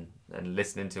us and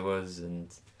listening to us,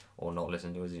 or not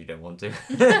listening to us if you don't want to.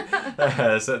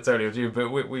 So totally up to you. But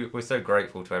we're so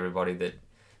grateful to everybody that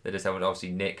is helping.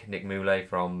 Obviously Nick Moulay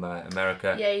from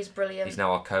America. Yeah, he's brilliant. He's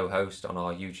now our co-host on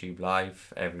our YouTube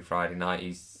live every Friday night.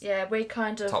 We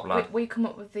kind of top lad. We come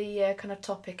up with the kind of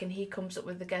topic, and he comes up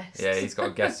with the guests. Yeah, he's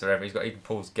got guests for everything. He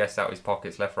pulls guests out of his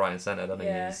pockets left, right, and centre, doesn't he?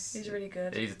 Yeah, he's really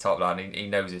good. He's a top lad. He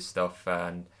knows his stuff,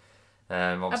 and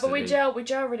but we gel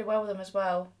really well with them as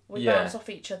well. We bounce off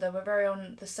each other. We're very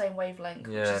on the same wavelength,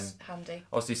 which is handy.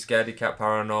 Obviously, Scaredy Cat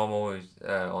Paranormal is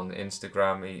on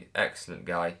Instagram. Excellent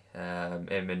guy.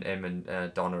 Him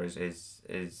and Donna is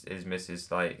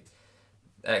Mrs.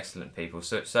 Excellent people.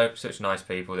 Such nice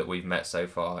people that we've met so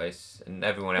far. And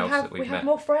everyone else that we've met. We have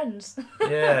more friends.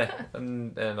 Yeah,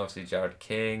 and obviously Jared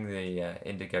King, the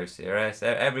Indigo CRS,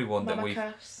 everyone Mama that we've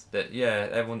Cass.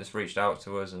 everyone that's reached out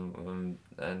to us and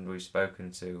we've spoken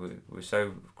to. We're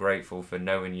so grateful for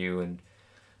knowing you, and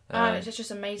it's just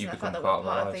amazing the fact that we're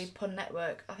part of the Pun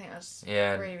Network. I think that's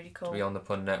really, really cool. To be on the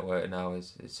Pun Network now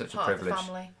is such part a privilege. Of the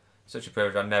family. Such a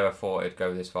privilege. I never thought it'd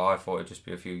go this far. I thought it'd just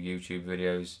be a few YouTube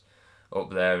videos up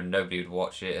there and nobody would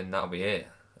watch it, and that'll be it.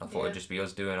 I thought it'd just be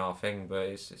us doing our thing, but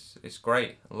it's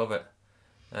great. I love it.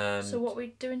 So what are we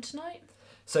doing tonight?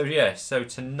 So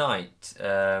tonight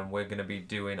we're going to be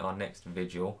doing our next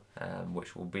vigil,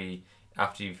 which will be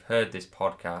after you've heard this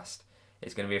podcast.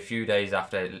 It's going to be a few days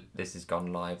after this has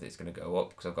gone live that it's going to go up,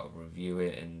 because I've got to review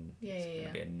it, and it's going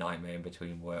to be a nightmare in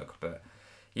between work. But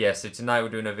yeah, so tonight we're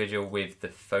doing a vigil with the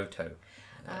photo.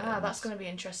 That's going to be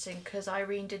interesting, because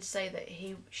Irene did say that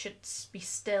he should be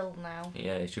still now.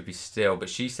 Yeah, he should be still, but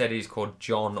she said he's called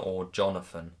John or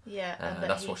Jonathan. Yeah, and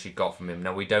that's what she got from him.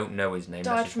 Now, we don't know his name,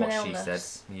 that's just what she said.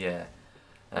 Yeah.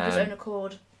 Of his own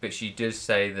accord. But she does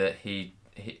say that he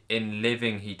in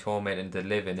living he tormented the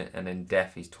living, and in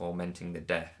death he's tormenting the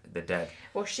dead.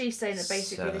 Well, she's saying that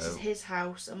basically this is his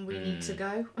house and we need to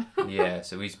go. Yeah,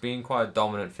 so he's been quite a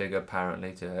dominant figure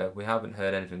apparently to her. We haven't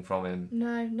heard anything from him.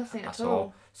 No, nothing at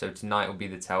all. So tonight will be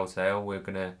the telltale. We're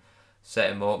going to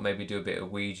set him up, maybe do a bit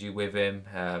of Ouija with him,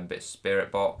 a bit of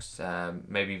Spirit Box,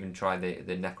 maybe even try the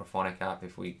Necrophonic app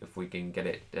if we can get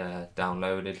it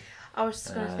downloaded. I was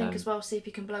going to think as well, see if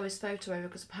you can blow his photo over,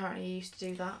 because apparently he used to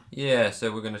do that. Yeah,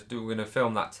 so we're gonna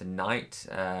film that tonight,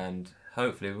 and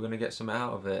hopefully we're gonna get something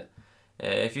out of it.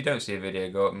 If you don't see a video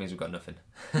go up, it means we've got nothing.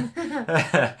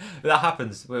 That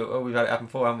happens. We've had it happen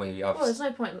before, haven't we? Well, there's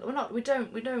no point. We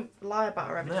don't lie about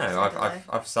our evidence. No,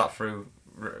 I've sat through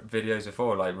videos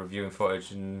before, like reviewing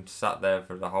footage and sat there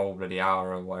for the whole bloody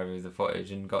hour or whatever of the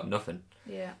footage and got nothing.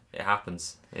 Yeah. It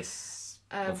happens. It's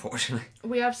unfortunately.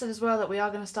 We have said as well that we are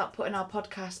going to start putting our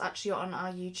podcast actually on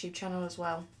our YouTube channel as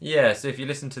well. Yeah, so if you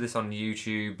listen to this on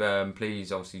YouTube,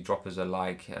 please obviously drop us a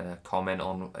like, comment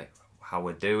on how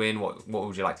we're doing, what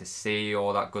would you like to see,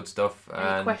 all that good stuff.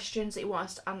 Any questions that you want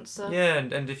us to answer. Yeah,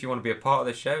 and if you want to be a part of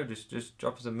the show, just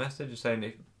drop us a message saying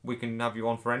if we can have you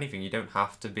on for anything. You don't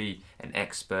have to be an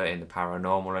expert in the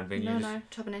paranormal or anything. No,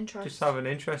 to have an interest. Just have an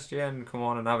interest, yeah, and come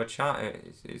on and have a chat.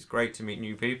 It's great to meet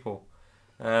new people.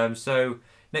 So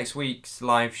next week's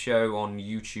live show on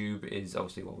YouTube is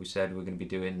obviously what we said. We're going to be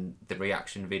doing the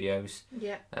reaction videos.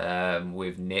 Yeah.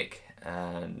 With Nick,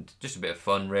 and just a bit of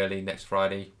fun really next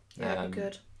Friday. Yeah, that'd be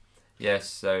good. Yes,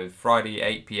 so Friday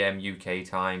 8 PM UK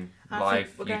time,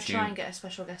 live we're YouTube. going to try and get a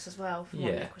special guest as well, from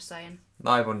what Nick was saying.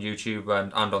 Live on YouTube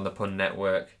and on the Pun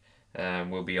Network.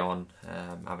 We'll be on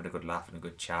having a good laugh and a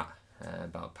good chat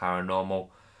about paranormal.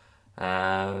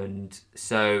 And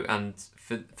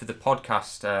for the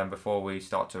podcast, before we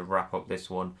start to wrap up this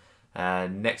one,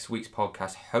 next week's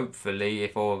podcast, hopefully,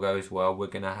 if all goes well, we're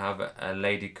going to have a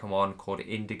lady come on called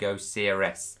Indigo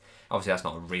CRS. Obviously, that's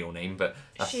not a real name, but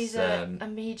she's a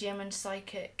medium and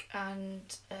psychic, and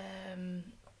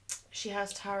she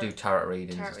has tarot. Do tarot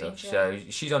readings and stuff. Yeah. So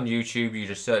she's on YouTube. You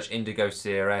just search Indigo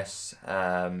CRS.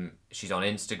 She's on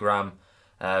Instagram.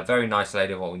 Very nice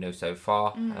lady, what we know so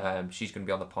far. She's going to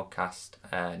be on the podcast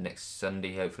next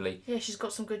Sunday, hopefully. Yeah, she's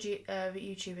got some good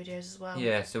YouTube videos as well.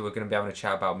 Yeah, so we're going to be having a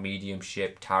chat about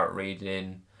mediumship, tarot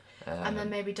reading. And then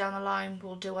maybe down the line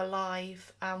we'll do a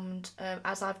live, and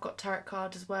as I've got tarot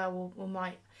cards as well, we'll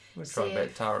try a bit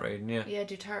of tarot reading, yeah. Yeah,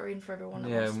 do tarot reading for everyone that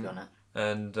wants to be on it.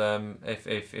 And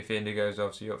if Indigo's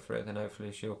obviously up for it, then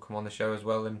hopefully she'll come on the show as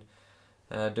well and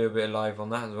do a bit of live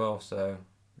on that as well. So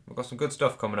we've got some good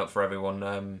stuff coming up for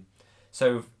everyone.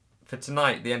 So for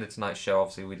tonight, the end of tonight's show,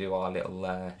 obviously we do our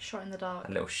little shot in the dark.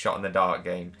 A little shot in the dark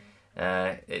game.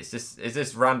 It's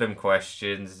just random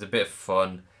questions. It's a bit of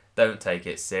fun. Don't take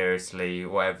it seriously.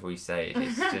 Whatever we say,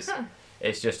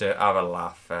 it's just to have a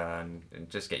laugh and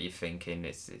just get you thinking.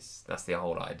 That's the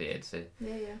whole idea.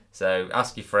 So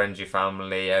ask your friends, your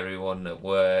family, everyone at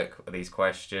work these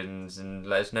questions, and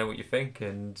let us know what you think.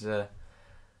 And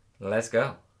let's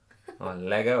go, or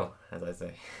Lego, as I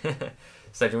say.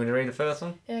 So do you want me to read the first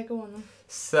one? Yeah, go on then.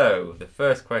 So the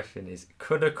first question is: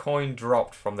 could a coin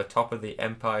dropped from the top of the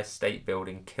Empire State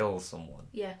Building kill someone?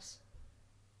 Yes.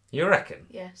 You reckon?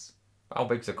 Yes. How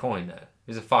big's a coin though?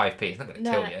 It's a 5p. It's not going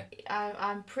to kill you.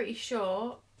 I'm pretty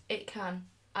sure it can.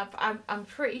 I'm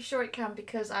pretty sure it can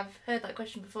because I've heard that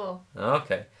question before.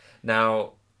 Okay.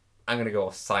 Now, I'm going to go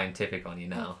all scientific on you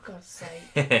now. Oh, for God's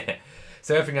sake.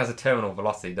 So everything has a terminal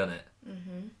velocity, doesn't it?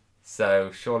 Mm-hmm.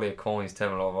 So surely a coin's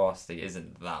terminal velocity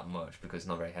isn't that much because it's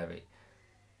not very heavy.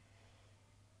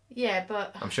 Yeah,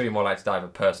 but I'm sure you're more likely to die if a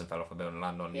person fell off a building and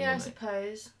land on you. Yeah, I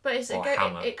suppose. But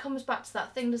it comes back to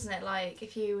that thing, doesn't it? Like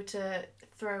if you were to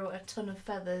throw a ton of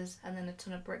feathers and then a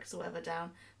ton of bricks or whatever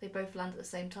down, they both land at the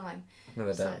same time. No,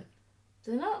 they don't.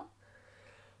 Do they not?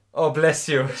 Oh, bless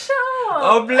you. Shut up.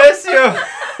 Oh, bless you.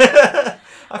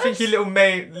 I think your little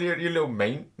mate,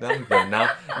 I'm going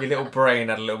now. Your little brain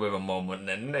had a little bit of a moment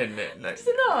then, didn't it? Does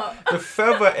it not? The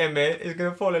feather in it is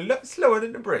going to fall a lot slower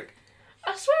than the brick.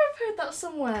 I swear I've heard that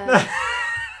somewhere.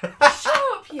 Shut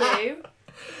up, you.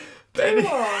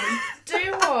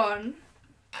 Do one.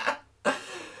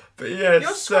 But yeah,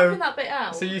 you're scrapping that bit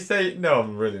out. So you say, no,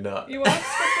 I'm really not. You are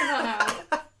scrapping that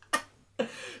out.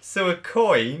 So a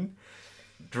coin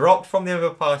dropped from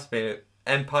the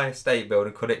Empire State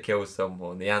Building, could it kill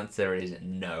someone? The answer is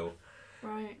no.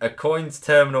 Right. A coin's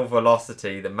terminal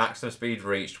velocity, the maximum speed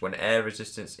reached when air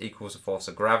resistance equals the force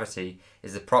of gravity,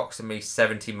 is approximately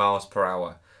 70 miles per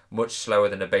hour, much slower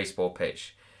than a baseball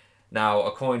pitch. Now,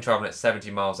 a coin travelling at 70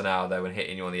 miles an hour, though, and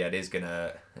hitting you on the head is going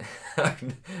to...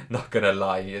 not going to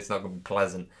lie, it's not going to be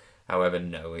pleasant. However,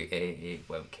 no, it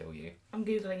won't kill you. I'm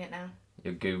Googling it now.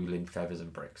 You're Googling feathers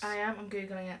and bricks. I am, I'm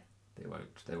Googling it.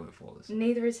 They won't fall this.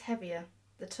 Neither is heavier.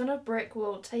 The ton of brick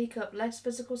will take up less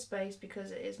physical space because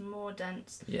it is more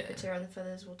dense. Yeah. Material and the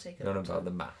feathers will take up... None about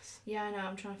the mass. Yeah, I know,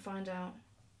 I'm trying to find out.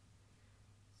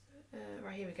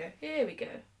 Right, here we go.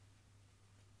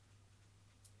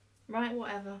 Right,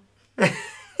 whatever.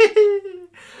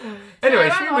 Anyway,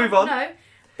 should we move on? No.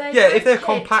 If they're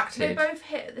compacted. They both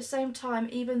hit at the same time,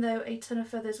 even though a ton of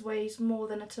feathers weighs more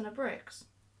than a ton of bricks.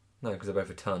 No, because they're both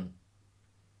a ton.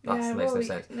 That makes no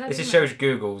sense. No, this just shows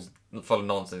Google's full of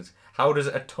nonsense. How does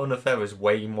a ton of feathers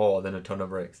weigh more than a ton of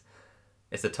bricks?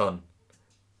 It's a ton.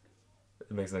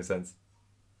 It makes no sense.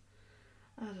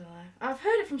 I don't know. I've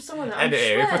heard it from someone that And I'm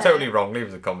sure. if we're totally wrong, leave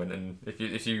us a comment, and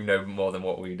if you know more than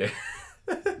what we do.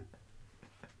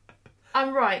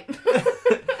 I'm right.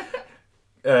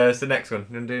 So next one.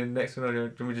 You want to do the next one, or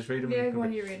can we just read them? Yeah, go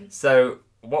on, you're in. So,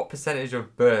 what percentage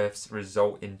of births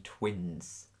result in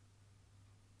twins?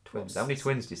 Twins. How many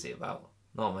twins do you see about?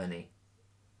 Not many.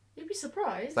 You'd be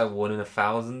surprised. It's like 1 in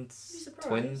 1,000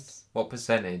 twins. What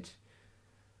percentage?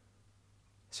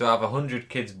 So out of 100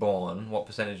 kids born, what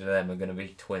percentage of them are going to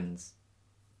be twins?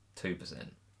 2%. It's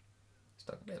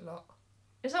not going to be a lot.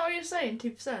 Is that what you're saying?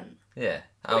 2%? Yeah,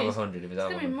 out of 100. It's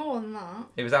going to be more than that.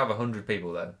 It was out of 100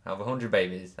 people though. Out of 100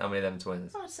 babies, how many of them are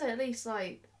twins? I'd say at least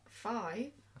like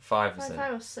 5. 5%.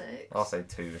 5 or 6. I'll say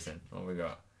 2%. What have we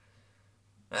got?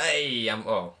 Hey, I'm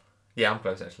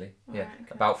close actually. Yeah, Right,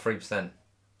 okay. about 3%.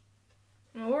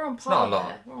 Well, we're on It's not par a lot.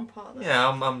 there. We're on par there. Yeah,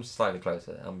 I'm slightly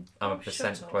closer. I'm a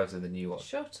percent shut up. closer than you was.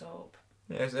 Shut up.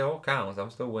 Yeah, it all counts. I'm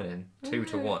still winning.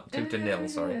 2-1. 2-0.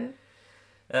 Sorry.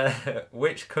 Yeah.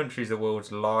 Which country is the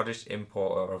world's largest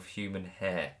importer of human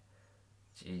hair?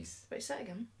 Jeez. Wait, say it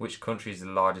again. Which country is the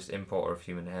largest importer of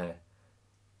human hair?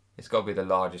 It's got to be the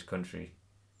largest country.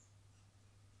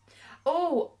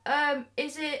 Oh,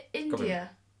 is it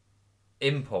India?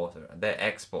 Importer. They're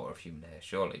exporter of human hair,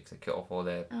 surely, because they cut off all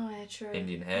their Oh, yeah, true.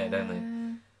 Indian hair, don't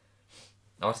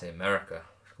they? I'll say America.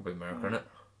 It's got to be America, innit?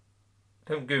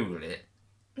 Don't Google it.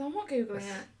 No, I'm not Googling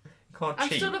it. You can't I'm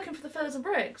cheat. still looking for the feathers and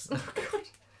bricks. Oh, God.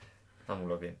 I'm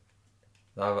looking.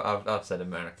 I've said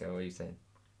America. What are you saying?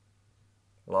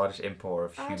 Largest importer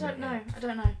of human hair. I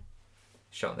don't know.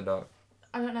 Shot in the dark.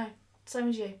 I don't know. Same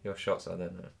as you. Your shots, I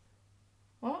don't know.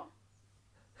 What?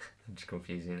 I'm just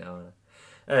confusing you now.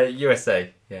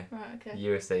 USA. Yeah. Right, okay.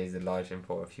 USA is the largest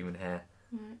importer of human hair.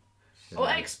 Right. Well,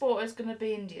 export is going to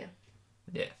be India.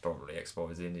 Yeah, probably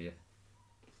export is India.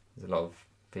 There's a lot of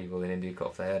people in India cut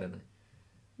off their hair, don't they?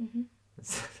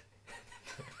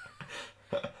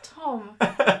 Tom.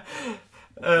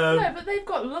 No, but they've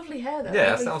got lovely hair though.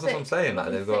 Yeah, that's what I'm saying.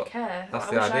 Like they've got. Hair. That's I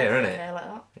the wish I idea, had isn't thick it? Hair like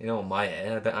that. You know, my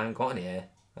hair. I ain't got any hair.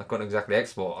 I couldn't exactly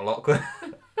export a lot.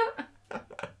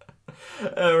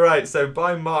 Right, so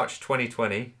by March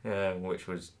 2020, which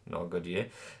was not a good year,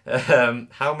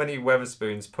 how many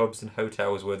Weatherspoons pubs and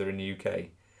hotels were there in the UK?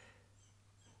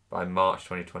 By March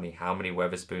 2020, how many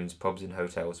Weatherspoons pubs and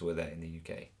hotels were there in the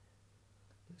UK?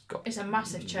 It's a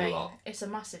massive chain. It's a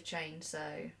massive chain, so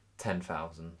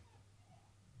 10,000.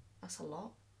 That's a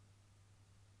lot.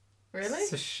 Really?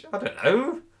 I don't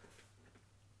know.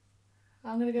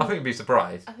 I'm gonna go. I think you'd be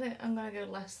surprised. I think I'm gonna go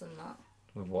less than that.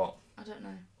 With what? I don't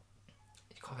know.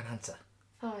 You can't have an answer.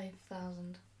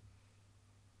 5,000.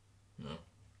 No.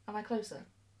 Am I closer?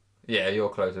 Yeah, you're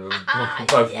closer. We're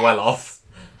both well off.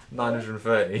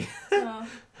 930. Oh.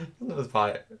 That was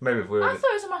quite. Maybe if we were. I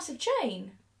thought it was a massive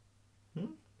chain.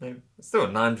 Maybe. Still,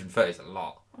 930 is a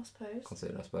lot. I suppose.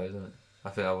 Considering, I suppose, isn't it? I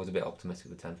think I was a bit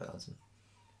optimistic with 10,000.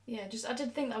 Yeah, I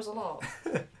did think that was a lot.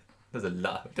 There's a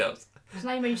lot of hotels. Because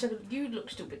now you said you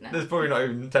look stupid now. There's probably not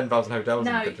even 10,000 hotels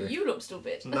in the No, country. you look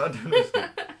stupid. No, I don't look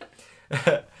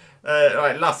stupid.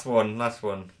 Right, last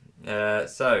one.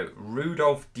 So,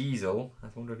 Rudolf Diesel. I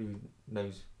wonder if he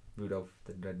knows Rudolph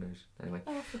the Red-Nosed. Anyway.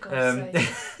 Oh, for God's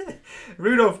sake.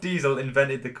 Rudolf Diesel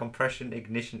invented the compression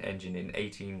ignition engine in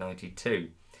 1892.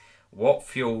 What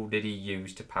fuel did he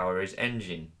use to power his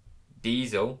engine?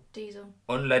 Diesel,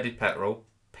 unleaded petrol,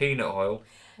 peanut oil,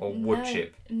 or wood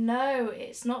chip? No,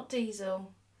 it's not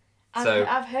diesel.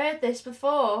 I've heard this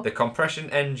before. The compression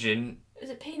engine...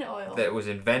 Is it peanut oil? That was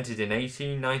invented in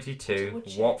 1892.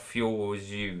 What fuel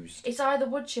was used? It's either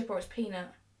wood chip or it's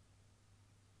peanut.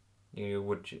 You know,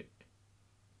 wood chip.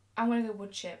 I'm going to go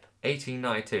wood chip.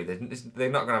 1892. They're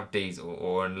not going to have diesel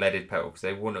or unleaded petrol because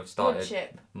they wouldn't have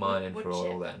started mining for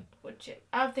oil then. Wood chip.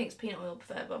 I think it's peanut oil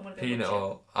prefer, but I'm going to go peanut wood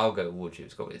oil. I'll go wood chip.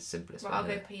 It's got to be the simplest one. one. I'll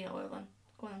go peanut oil then.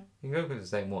 Go on then. You can go with the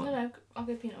same one. No, I'll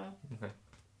go peanut oil. Okay.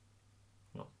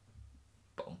 Well,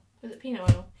 bomb. Was it peanut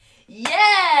oil?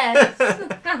 Yes!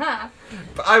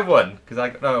 But I won because I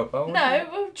got no. No,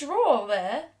 we'll draw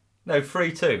there. No,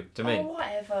 3-2 to me. Oh,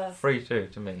 whatever.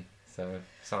 3-2 to me. So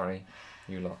sorry,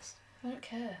 you lost. I don't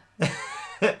care.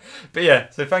 But yeah,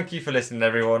 so thank you for listening,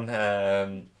 everyone.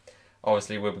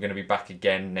 Obviously, we're going to be back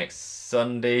again next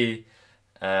Sunday.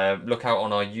 Look out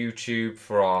on our YouTube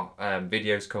for our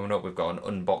videos coming up. We've got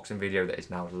an unboxing video that is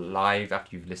now live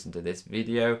after you've listened to this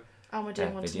video. And we're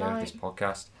doing one video tonight. Of this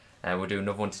podcast. We'll do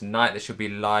another one tonight that should be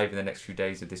live in the next few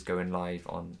days of this going live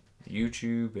on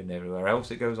YouTube and everywhere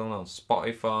else it goes on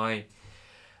Spotify.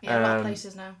 Yeah, a lot of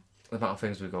places now. The amount of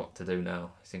things we've got to do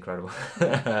now, it's incredible.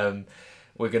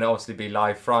 We're going to obviously be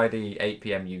live Friday, 8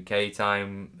 PM UK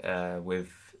time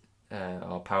with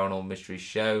our Paranormal Mystery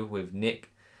show with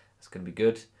Nick. That's going to be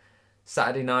good.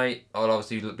 Saturday night, I'll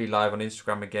obviously be live on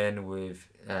Instagram again with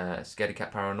Scaredy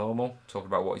Cat Paranormal, talking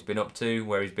about what he's been up to,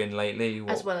 where he's been lately.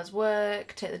 As well as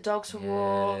work, take the dogs for a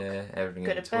walk. Everything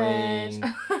go in to between.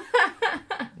 bed.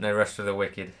 No rest for the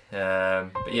wicked.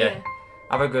 But yeah,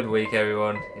 have a good week,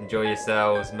 everyone. Enjoy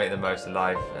yourselves, make the most of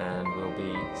life, and we'll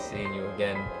be seeing you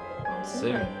again On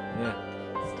soon. Sunday.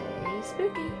 Yeah. Stay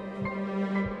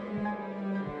spooky.